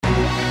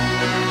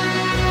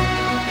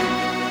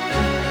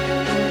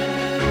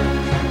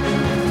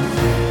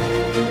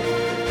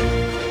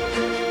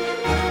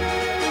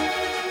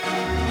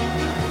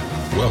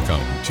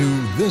to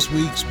this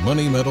week's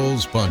Money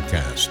Metals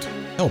podcast,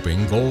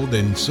 helping gold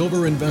and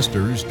silver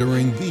investors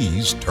during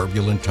these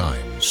turbulent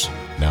times.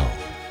 Now,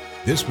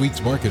 this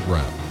week's market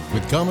wrap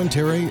with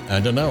commentary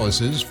and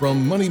analysis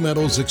from Money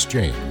Metals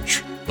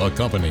Exchange, the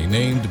company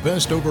named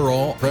Best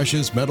Overall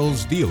Precious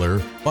Metals Dealer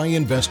by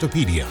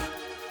Investopedia.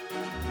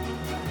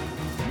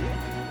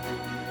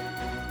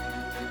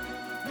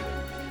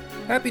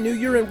 Happy New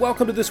Year and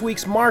welcome to this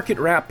week's Market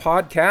Wrap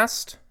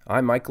podcast.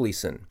 I'm Mike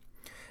Gleason.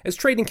 As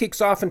trading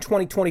kicks off in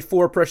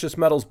 2024, precious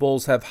metals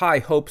bulls have high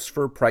hopes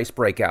for price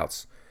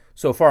breakouts.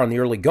 So far in the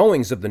early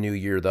goings of the new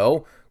year,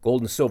 though, gold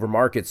and silver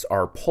markets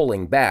are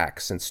pulling back.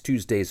 Since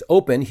Tuesday's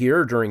open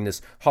here during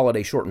this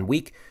holiday-shortened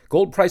week,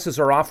 gold prices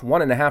are off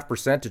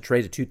 1.5% to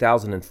trade at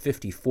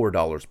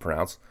 $2,054 per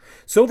ounce.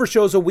 Silver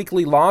shows a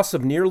weekly loss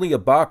of nearly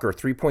 $1 or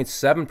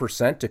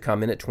 3.7% to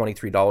come in at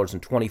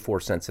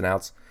 $23.24 an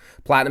ounce.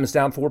 Platinum is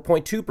down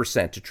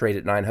 4.2% to trade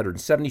at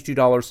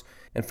 $972.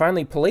 And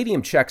finally,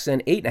 palladium checks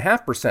in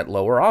 8.5%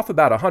 lower, off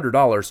about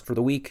 $100 for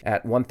the week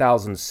at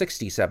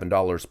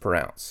 $1,067 per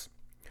ounce.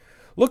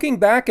 Looking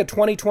back at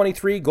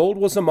 2023, gold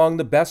was among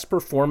the best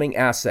performing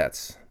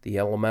assets. The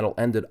elemental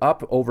ended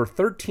up over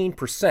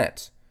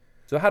 13%.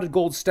 So how did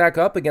gold stack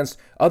up against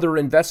other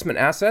investment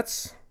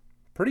assets?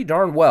 Pretty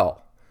darn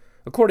well.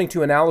 According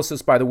to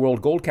analysis by the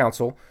World Gold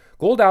Council,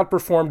 gold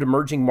outperformed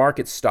emerging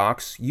market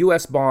stocks,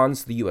 U.S.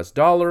 bonds, the U.S.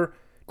 dollar,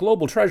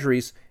 global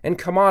treasuries, and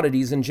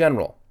commodities in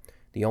general.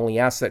 The only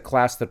asset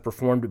class that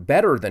performed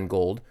better than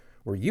gold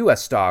were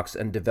U.S. stocks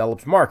and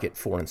developed market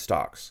foreign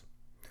stocks.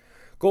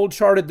 Gold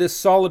charted this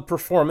solid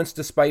performance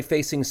despite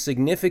facing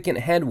significant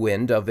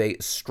headwind of a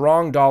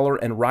strong dollar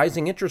and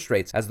rising interest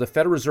rates as the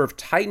Federal Reserve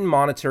tightened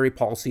monetary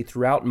policy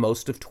throughout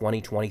most of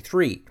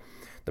 2023.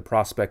 The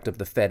prospect of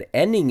the Fed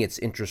ending its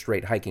interest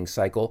rate hiking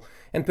cycle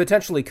and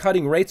potentially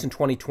cutting rates in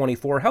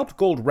 2024 helped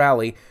gold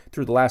rally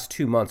through the last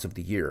 2 months of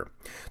the year.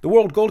 The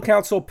World Gold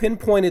Council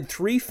pinpointed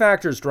 3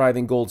 factors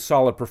driving gold's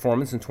solid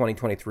performance in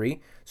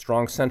 2023: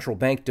 strong central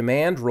bank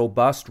demand,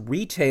 robust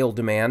retail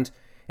demand,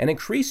 and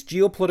increased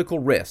geopolitical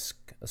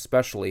risk,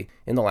 especially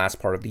in the last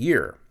part of the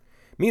year.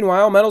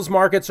 Meanwhile, metals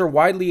markets are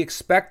widely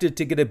expected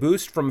to get a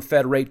boost from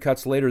Fed rate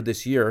cuts later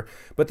this year,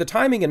 but the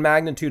timing and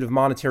magnitude of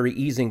monetary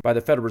easing by the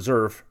Federal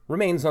Reserve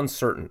remains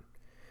uncertain.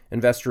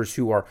 Investors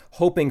who are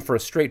hoping for a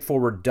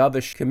straightforward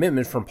dovish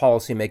commitment from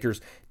policymakers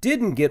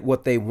didn't get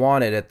what they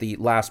wanted at the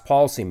last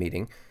policy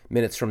meeting.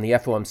 Minutes from the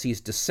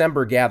FOMC's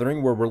December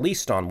gathering were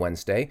released on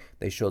Wednesday.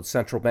 They showed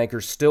central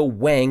bankers still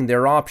weighing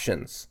their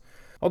options.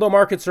 Although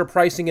markets are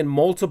pricing in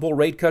multiple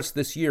rate cuts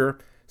this year,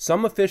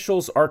 some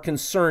officials are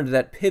concerned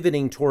that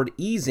pivoting toward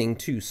easing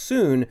too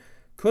soon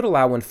could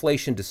allow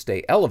inflation to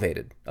stay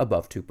elevated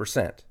above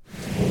 2%.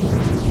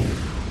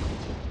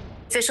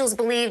 Officials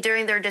believed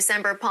during their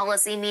December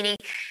policy meeting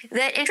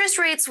that interest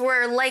rates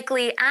were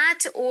likely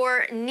at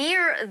or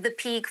near the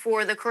peak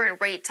for the current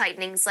rate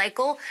tightening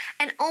cycle,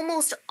 and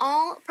almost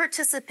all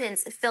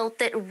participants felt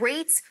that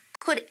rates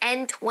could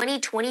end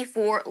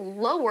 2024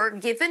 lower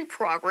given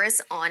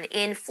progress on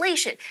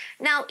inflation.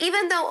 Now,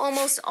 even though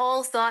almost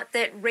all thought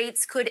that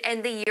rates could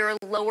end the year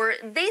lower,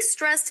 they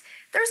stressed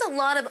there's a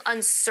lot of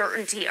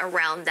uncertainty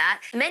around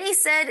that. Many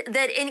said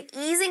that an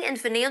easing in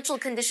financial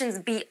conditions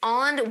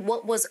beyond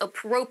what was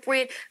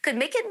appropriate could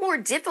make it more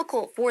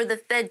difficult for the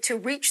Fed to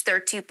reach their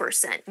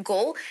 2%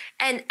 goal.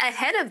 And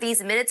ahead of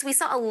these minutes, we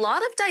saw a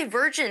lot of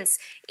divergence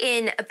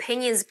in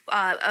opinions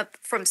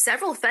from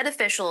several Fed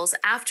officials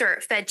after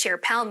Fed Chair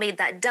Powell made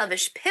that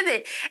dovish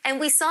pivot. And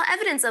we saw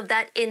evidence of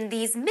that in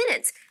these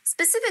minutes.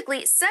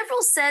 Specifically,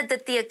 several said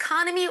that the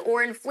economy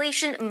or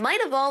inflation might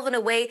evolve in a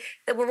way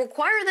that will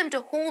require them to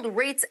hold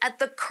rates at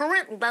the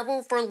current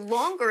level for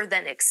longer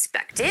than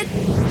expected.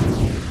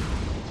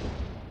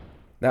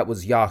 That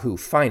was Yahoo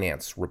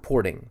Finance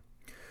reporting.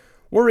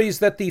 Worries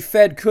that the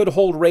Fed could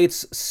hold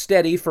rates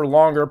steady for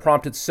longer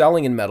prompted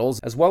selling in metals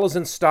as well as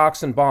in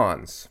stocks and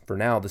bonds. For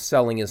now, the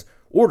selling is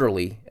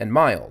orderly and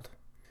mild.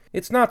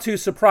 It's not too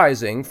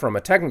surprising from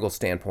a technical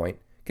standpoint,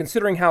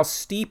 considering how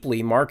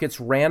steeply markets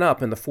ran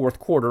up in the fourth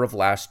quarter of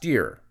last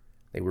year.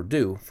 They were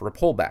due for a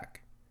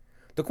pullback.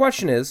 The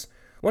question is,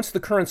 once the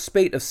current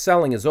spate of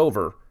selling is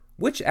over,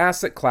 which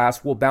asset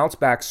class will bounce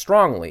back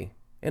strongly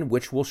and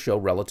which will show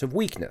relative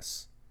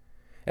weakness?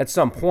 At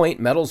some point,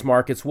 metals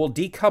markets will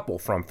decouple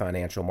from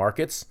financial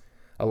markets.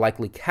 A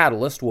likely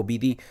catalyst will be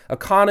the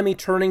economy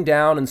turning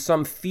down and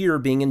some fear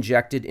being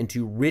injected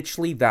into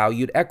richly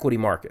valued equity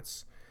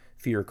markets.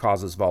 Fear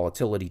causes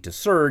volatility to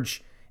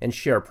surge and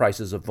share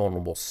prices of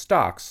vulnerable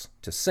stocks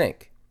to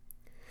sink.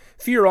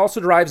 Fear also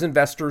drives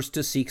investors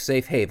to seek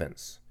safe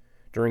havens.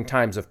 During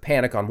times of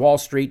panic on Wall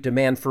Street,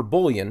 demand for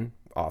bullion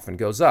often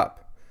goes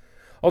up.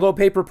 Although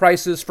paper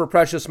prices for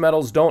precious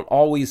metals don't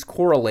always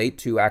correlate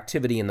to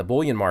activity in the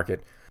bullion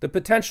market, the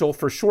potential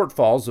for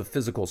shortfalls of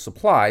physical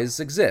supplies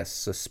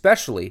exists,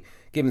 especially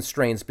given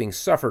strains being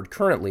suffered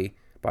currently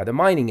by the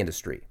mining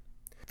industry.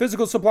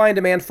 Physical supply and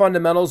demand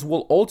fundamentals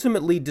will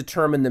ultimately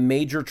determine the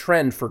major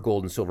trend for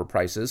gold and silver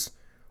prices.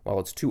 While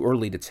it's too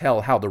early to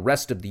tell how the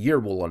rest of the year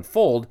will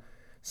unfold,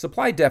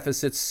 supply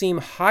deficits seem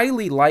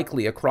highly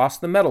likely across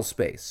the metal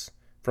space,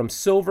 from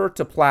silver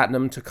to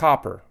platinum to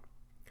copper.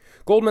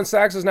 Goldman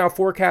Sachs is now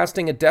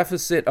forecasting a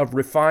deficit of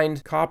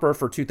refined copper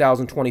for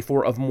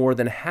 2024 of more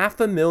than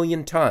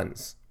 500,000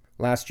 tons.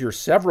 Last year,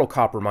 several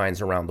copper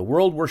mines around the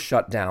world were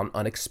shut down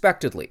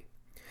unexpectedly.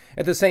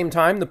 At the same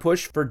time, the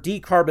push for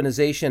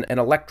decarbonization and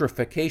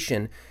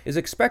electrification is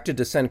expected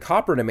to send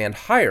copper demand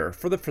higher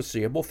for the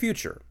foreseeable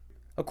future.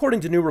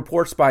 According to new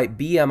reports by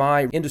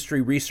BMI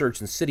Industry Research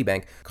and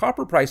Citibank,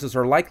 copper prices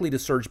are likely to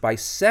surge by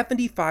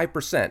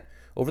 75%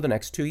 over the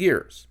next 2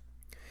 years.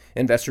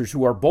 Investors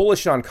who are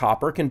bullish on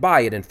copper can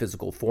buy it in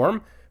physical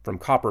form. From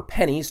copper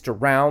pennies to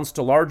rounds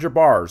to larger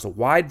bars, a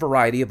wide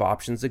variety of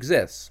options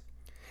exists.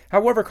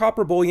 However,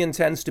 copper bullion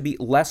tends to be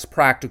less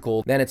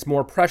practical than its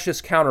more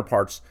precious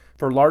counterparts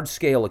for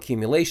large-scale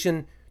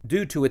accumulation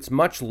due to its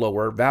much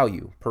lower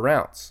value per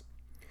ounce.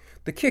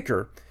 The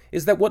kicker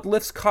is that what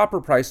lifts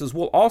copper prices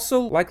will also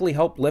likely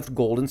help lift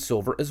gold and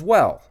silver as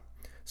well.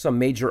 Some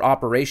major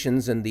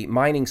operations in the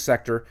mining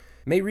sector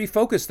may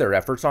refocus their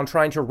efforts on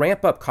trying to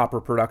ramp up copper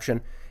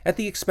production at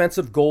the expense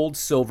of gold,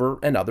 silver,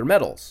 and other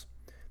metals.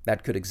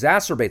 That could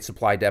exacerbate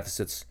supply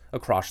deficits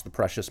across the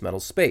precious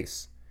metals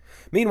space.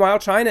 Meanwhile,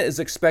 China is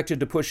expected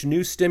to push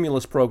new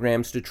stimulus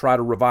programs to try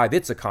to revive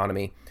its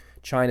economy.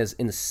 China's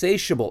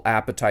insatiable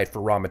appetite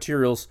for raw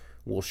materials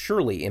will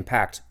surely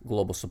impact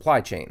global supply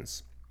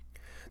chains.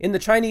 In the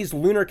Chinese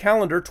lunar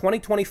calendar,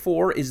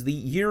 2024 is the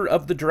Year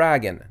of the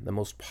Dragon, the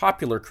most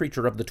popular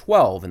creature of the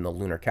 12 in the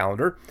lunar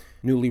calendar.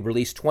 Newly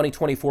released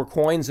 2024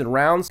 coins and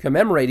rounds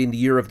commemorating the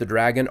Year of the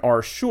Dragon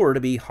are sure to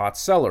be hot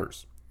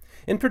sellers.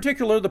 In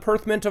particular, the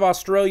Perth Mint of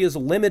Australia's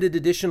limited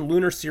edition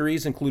lunar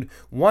series include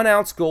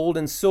 1-ounce gold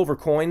and silver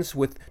coins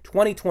with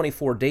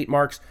 2024 date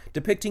marks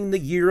depicting the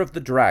Year of the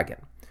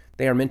Dragon.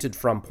 They are minted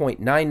from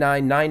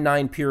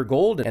 0.9999 pure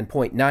gold and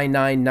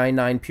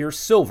 0.9999 pure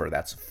silver.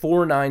 That's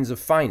 4 nines of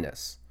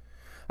fineness.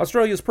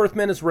 Australia's Perth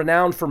Mint is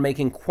renowned for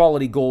making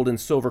quality gold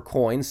and silver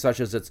coins, such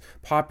as its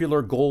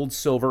popular gold,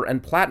 silver,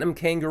 and platinum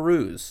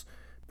kangaroos.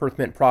 Perth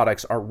Mint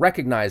products are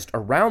recognized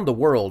around the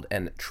world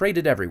and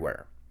traded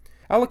everywhere.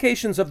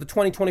 Allocations of the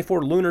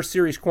 2024 Lunar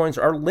Series coins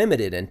are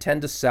limited and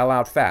tend to sell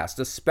out fast,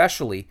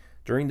 especially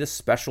during this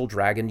special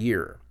dragon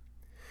year.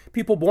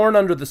 People born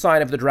under the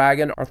sign of the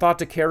dragon are thought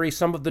to carry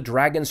some of the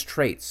dragon's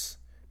traits: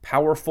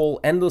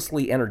 powerful,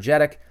 endlessly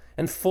energetic,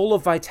 and full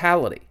of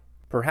vitality.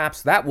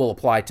 Perhaps that will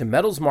apply to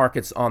metals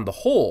markets on the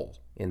whole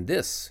in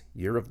this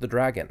Year of the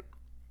Dragon.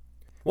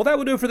 Well, that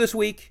will do it for this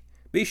week.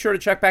 Be sure to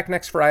check back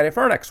next Friday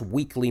for our next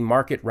weekly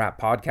Market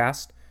Wrap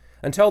podcast.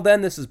 Until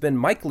then, this has been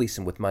Mike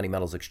Gleason with Money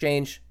Metals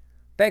Exchange.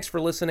 Thanks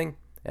for listening,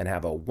 and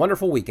have a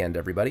wonderful weekend,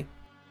 everybody.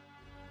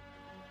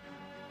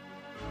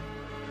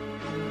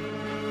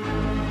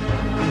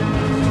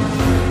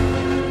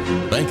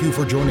 Thank you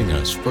for joining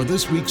us for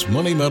this week's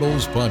Money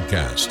Metals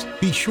podcast.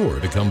 Be sure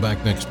to come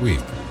back next week.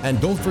 And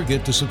don't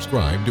forget to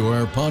subscribe to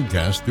our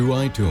podcast through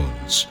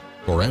iTunes.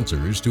 For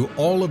answers to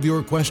all of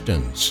your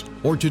questions,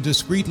 or to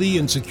discreetly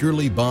and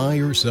securely buy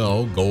or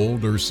sell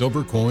gold or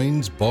silver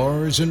coins,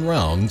 bars, and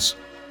rounds,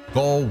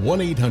 call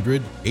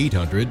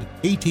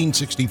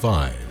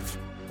 1-800-800-1865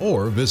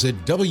 or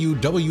visit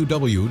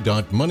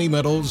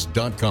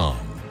www.moneymetals.com.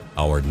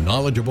 Our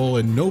knowledgeable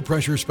and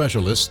no-pressure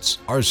specialists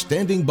are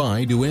standing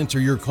by to answer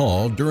your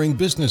call during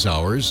business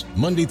hours,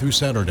 Monday through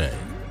Saturday.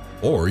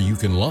 Or you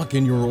can lock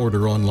in your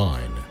order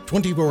online,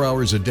 24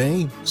 hours a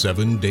day,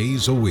 7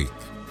 days a week.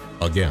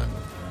 Again,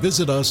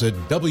 visit us at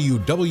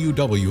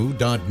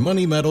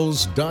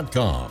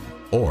www.moneymetals.com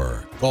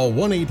or call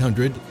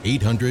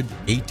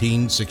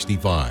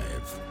 1-800-800-1865.